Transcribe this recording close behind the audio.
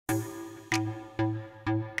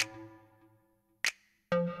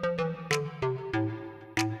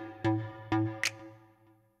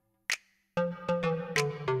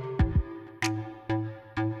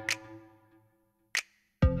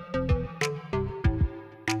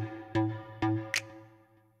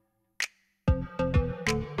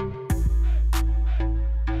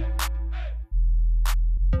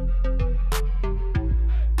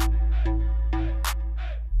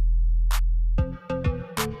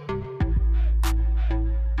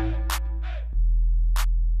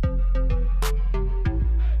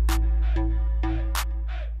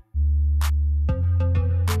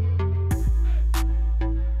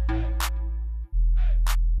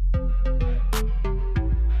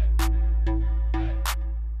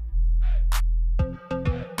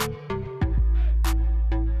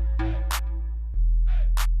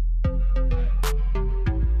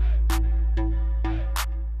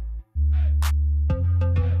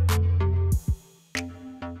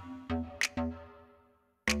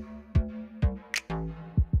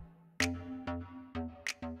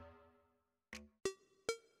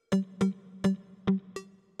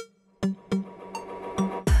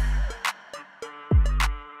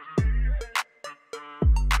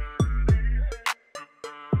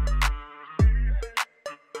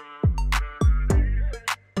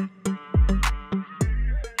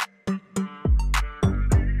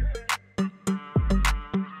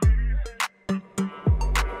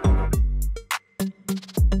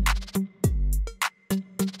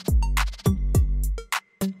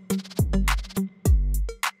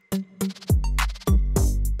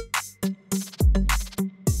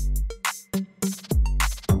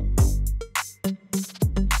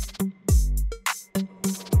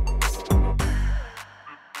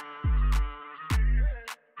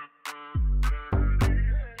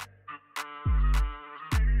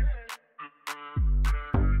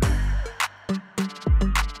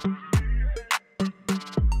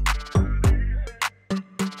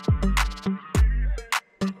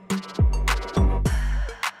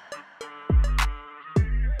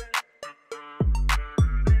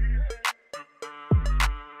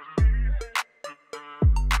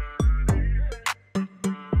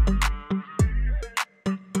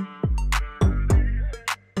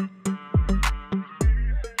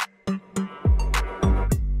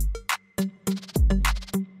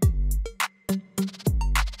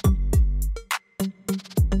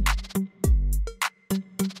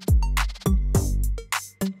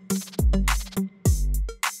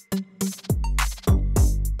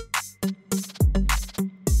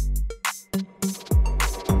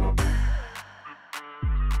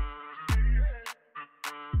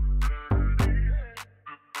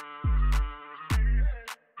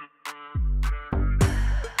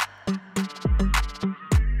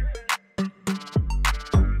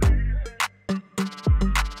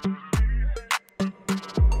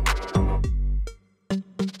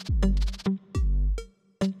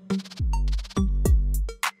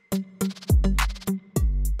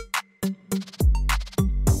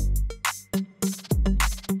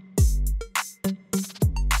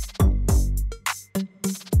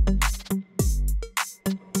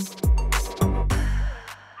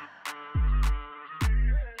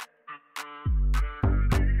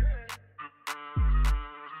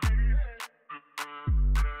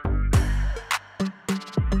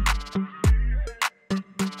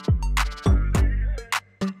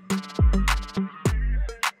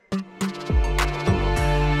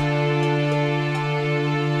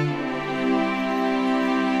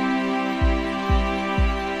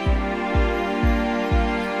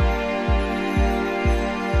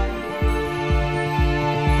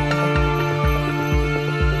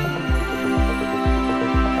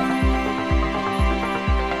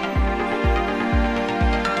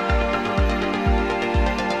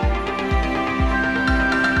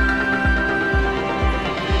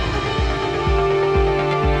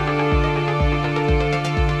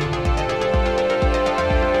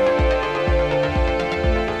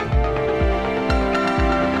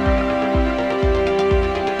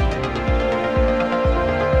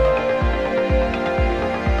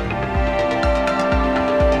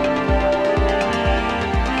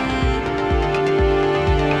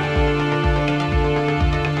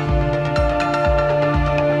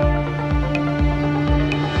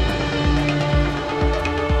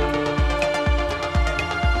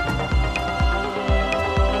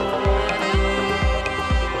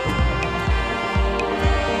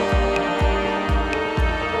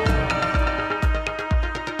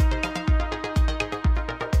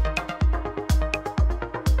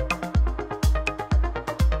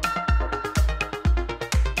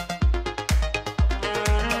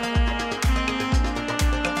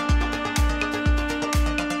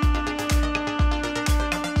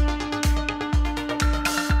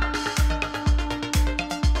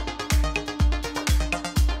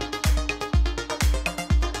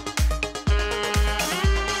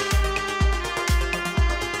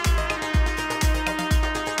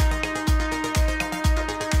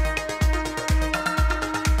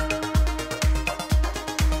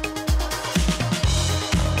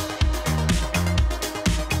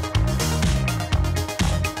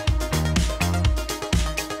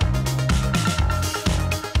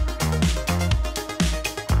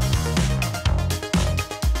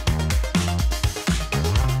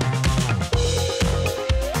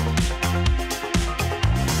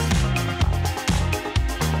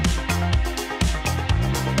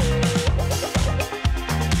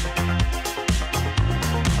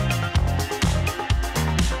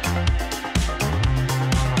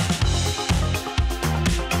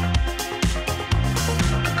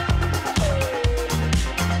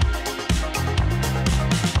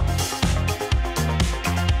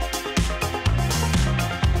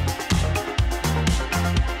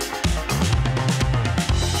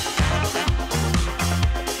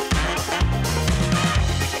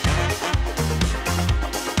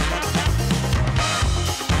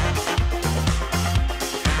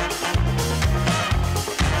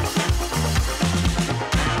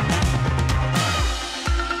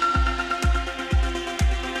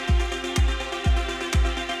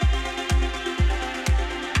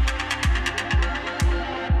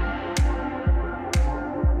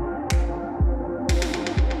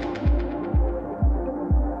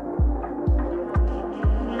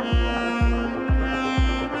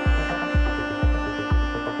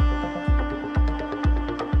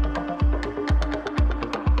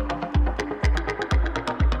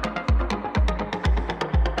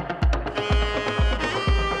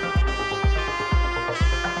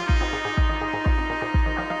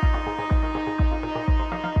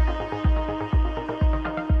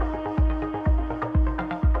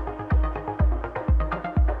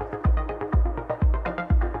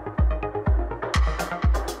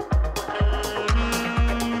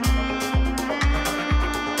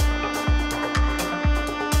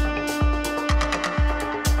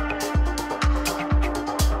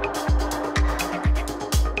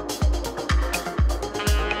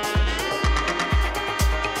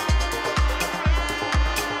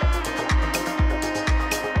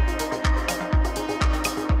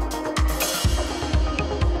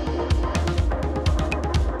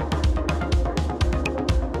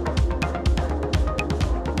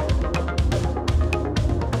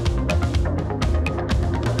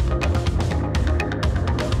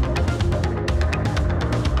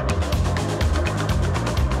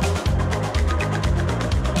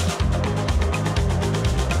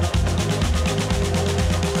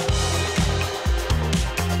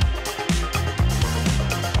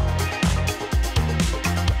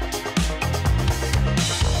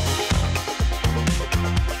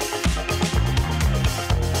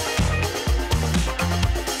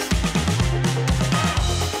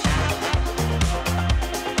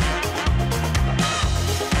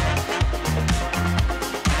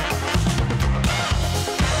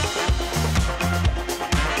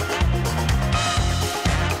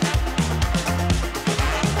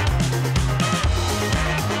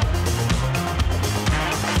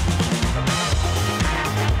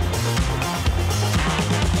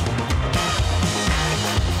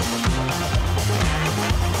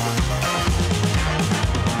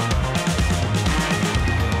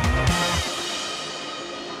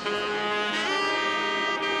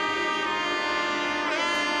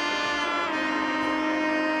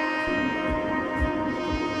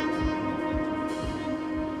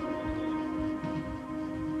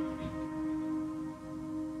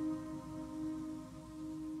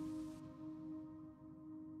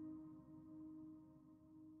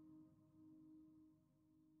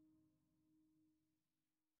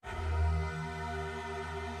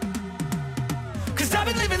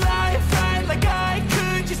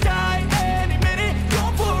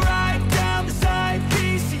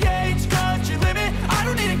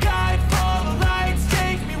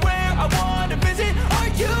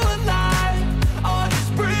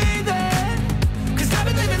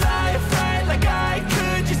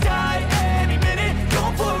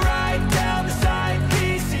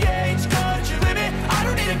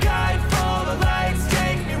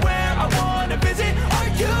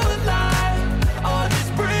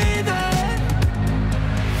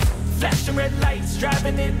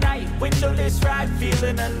11 at night, windowless ride,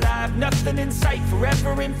 feeling alive. Nothing in sight,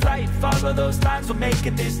 forever in flight. Follow those lines, we'll make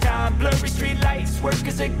it this time. Blurry street lights, work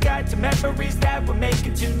as a guide to memories that we're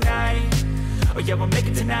making tonight. Oh yeah, we'll make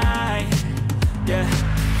it tonight. Yeah.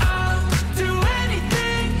 I'll do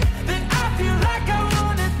anything that I feel like I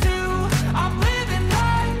wanna do. I'm living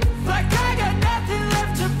life like I got nothing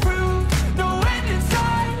left to prove. No end in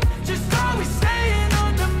sight, just always staying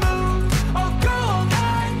on the move. I'll go all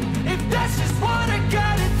night if that's just what I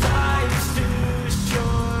gotta do. Life's too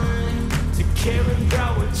short to care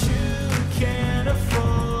about what you can't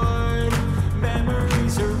afford.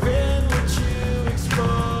 Memories are in what you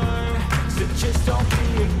explore, so just don't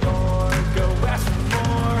be ignored. Go ask for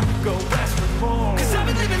more, go ask for more. 'Cause I've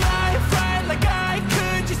been living life right like I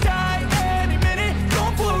could just die any minute.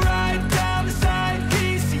 Going for a ride down the side,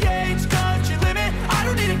 PCH country limit. I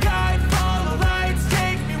don't need a guide, follow lights,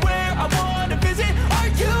 take me where I wanna visit. Are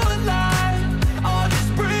you alive? I'll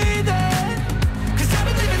just breathe in. 'Cause I've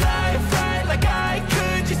been living life right like I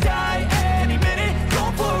could just die any minute.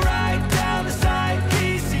 Going for a ride down the side,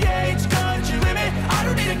 PCH country limit. I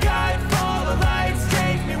don't need a guide, follow lights,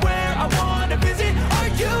 take me where I wanna visit. Are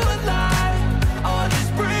you alive? I'll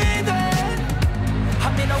just breathe in.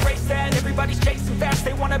 I'm in a race that everybody's chasing fast.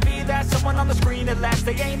 They wanna be that someone on the screen at last.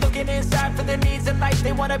 They ain't looking inside for their needs in life.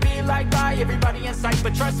 They wanna be liked by everybody in sight.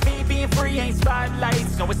 But trust me, being free ain't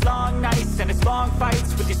spotlights. No, it's long nights and it's long fights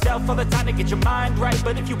with yourself all the time to get your mind right.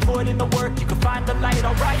 But if you put in the work, you can find the light,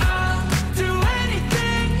 alright? I'll do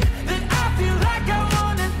anything that I feel like I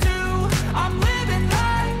wanna do. I'm living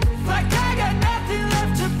life like I got nothing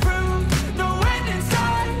left to prove. No end in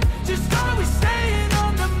sight, just always staying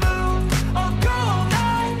on the move. I'll go all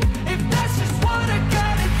night if that's just what I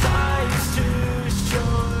gotta do. Life's too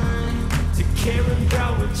short to care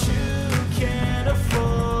about what you can't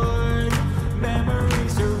afford.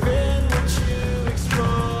 Memories are in what you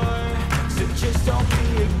explore, so just don't be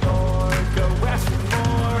ignored. Go ask for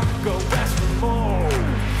more, go ask for more.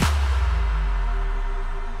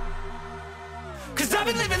 'Cause I've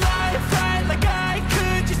been living life right like I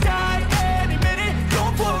could just die any minute.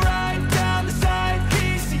 Going for a ride down the side,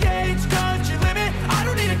 PCH country limit. I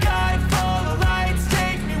don't need a guide, follow lights,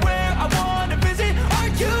 take me where I wanna visit.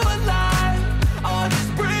 Are you alive? I'll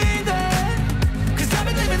just breathe in. 'Cause I've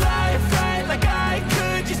been living life right like I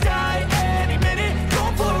could just die any minute.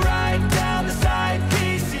 Going for a ride down the side,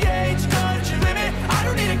 PCH country limit. I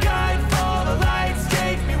don't need a guide, follow lights,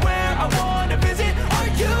 take me where I wanna visit.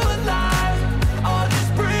 Are you alive? I'll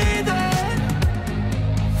just breathe in.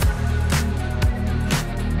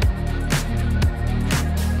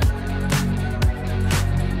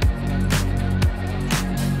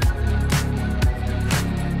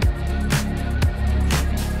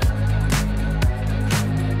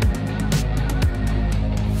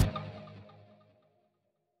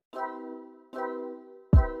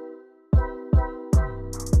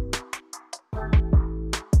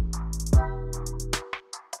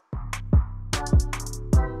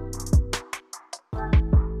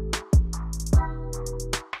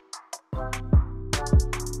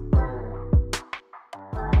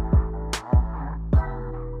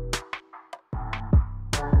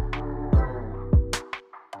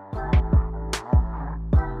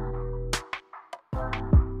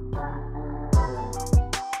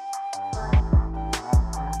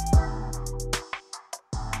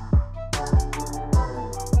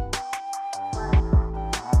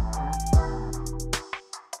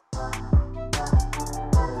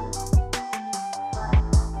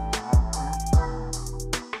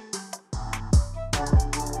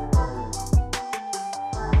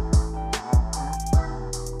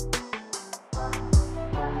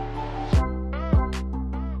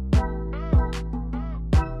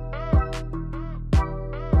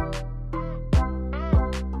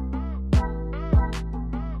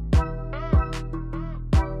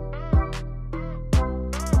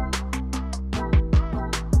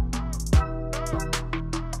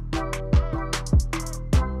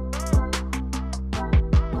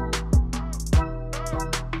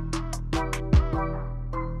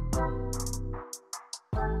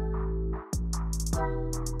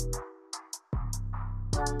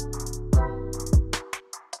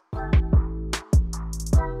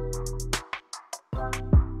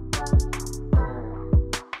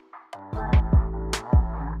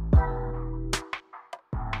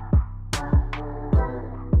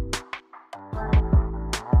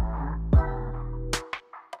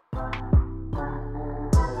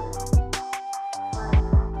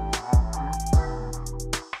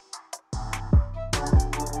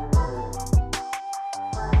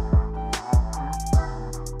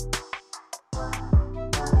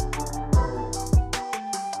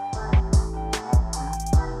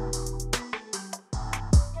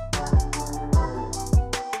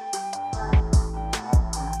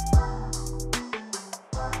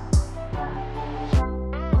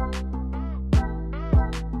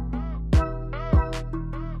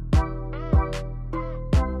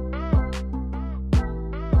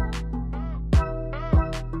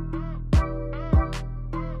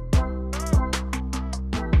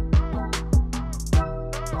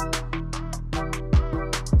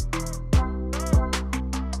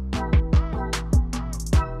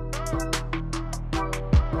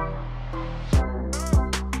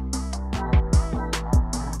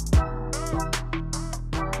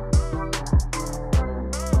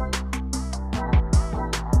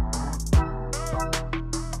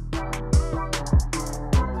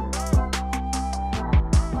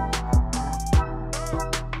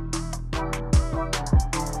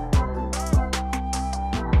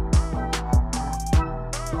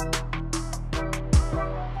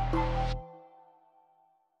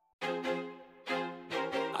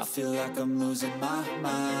 I'm losing my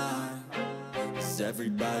mind. Is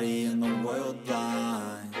everybody in the world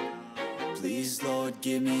blind? Please, Lord,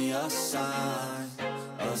 give me a sign,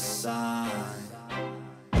 a sign.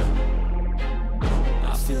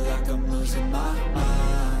 I feel like I'm losing my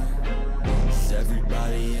mind. Is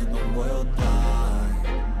everybody in the world blind?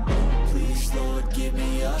 Please, Lord, give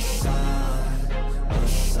me a sign, a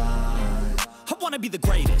sign. I wanna be the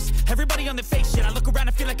greatest. Everybody on the fake shit. I look around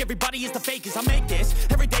and feel like everybody is the fakest. I make this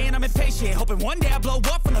every day and I'm impatient, hoping one day I blow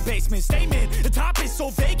up from the basement. Statement, the top is so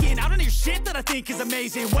vacant. I don't hear shit that I think is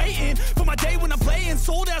amazing. Waiting for my day when I'm playing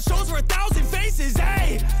sold out shows for 1,000 faces.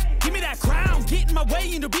 Hey, give me that crown, get in my way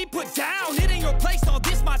and to be put down. It ain't your place, no,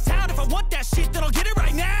 this my town. If I want that shit, then I'll get it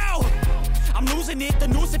right now. I'm losing it, the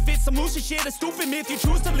noose it fits. I'm losing shit, a stupid myth. You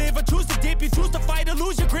choose to live or choose to dip. You choose to fight or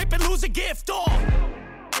lose your grip and lose a gift.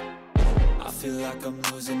 I feel like I'm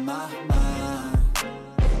losing my mind.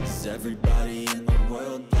 Is everybody in the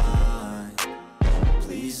world blind?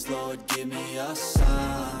 Please, Lord, give me a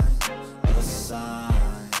sign, a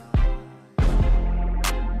sign.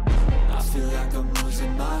 I feel like I'm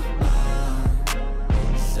losing my mind.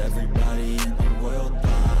 Is everybody in the world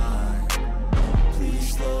blind?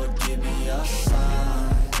 Please, Lord, give me a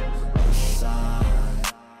sign, a sign.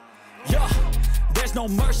 Yeah. There's no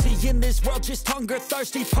mercy in this world, just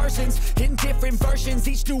hunger-thirsty persons in different versions.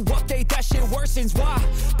 Each new update, that shit worsens. Why?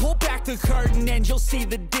 Pull back the curtain and you'll see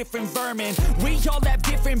the different vermin. We all have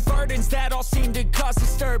different burdens that all seem to cause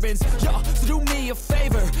disturbance. Yo, so do me a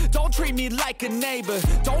favor, don't treat me like a neighbor.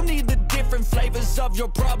 Don't need the different flavors of your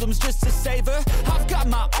problems just to savor. I've got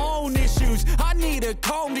my own issues, I need a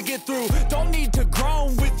comb to get through. Don't need to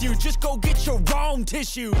groan with you, just go get your own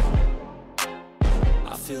tissue.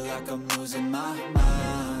 I feel like I'm losing my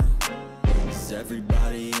mind. Is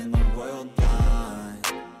everybody in the world blind?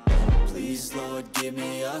 Please, Lord, give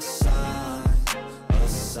me a sign, a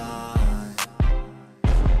sign.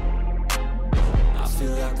 I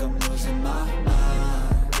feel like I'm losing my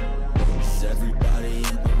mind. Is everybody in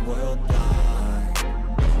the world blind?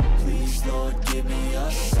 Please, Lord, give me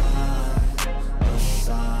a sign, a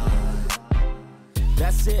sign.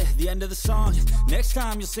 That's it, the end of the song. Next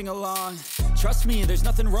time you'll sing along. Trust me, there's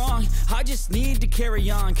nothing wrong. I just need to carry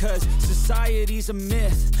on, cause society's a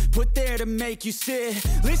myth put there to make you sit.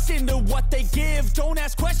 Listen to what they give. Don't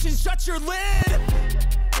ask questions, shut your lid.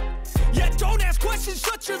 Yeah, don't ask questions,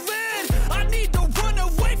 shut your lid. I need to run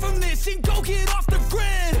away from this and go get off the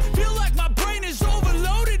grid. Feel like my brain is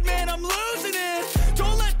overloaded, man, I'm losing it.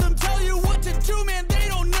 Don't let them tell you what to do, man, they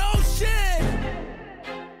don't know shit.